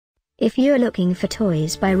If you're looking for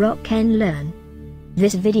toys by Rock and Learn,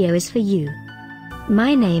 this video is for you.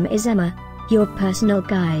 My name is Emma, your personal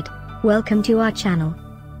guide. Welcome to our channel.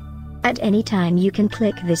 At any time you can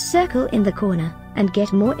click this circle in the corner, and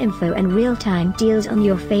get more info and real-time deals on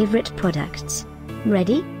your favorite products.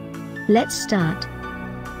 Ready? Let's start.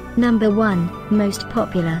 Number 1, Most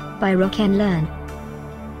Popular, by Rock and Learn.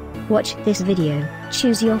 Watch this video,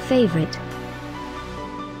 choose your favorite.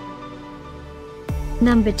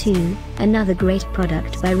 Number 2, another great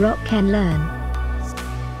product by Rock and Learn.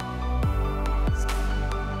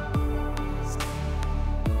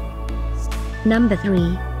 Number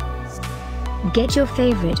 3. Get your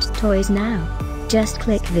favorite toys now. Just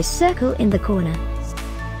click this circle in the corner.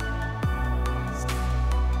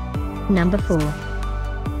 Number 4.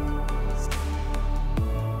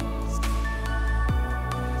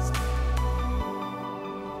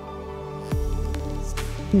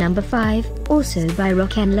 Number 5, also by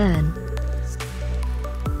Rock and Learn.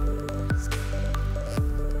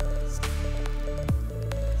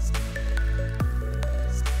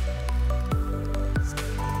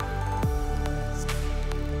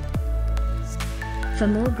 For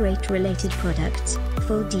more great related products,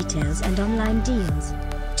 full details and online deals,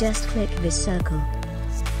 just click this circle.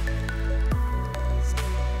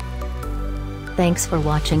 Thanks for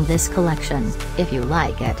watching this collection. If you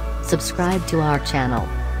like it, subscribe to our channel.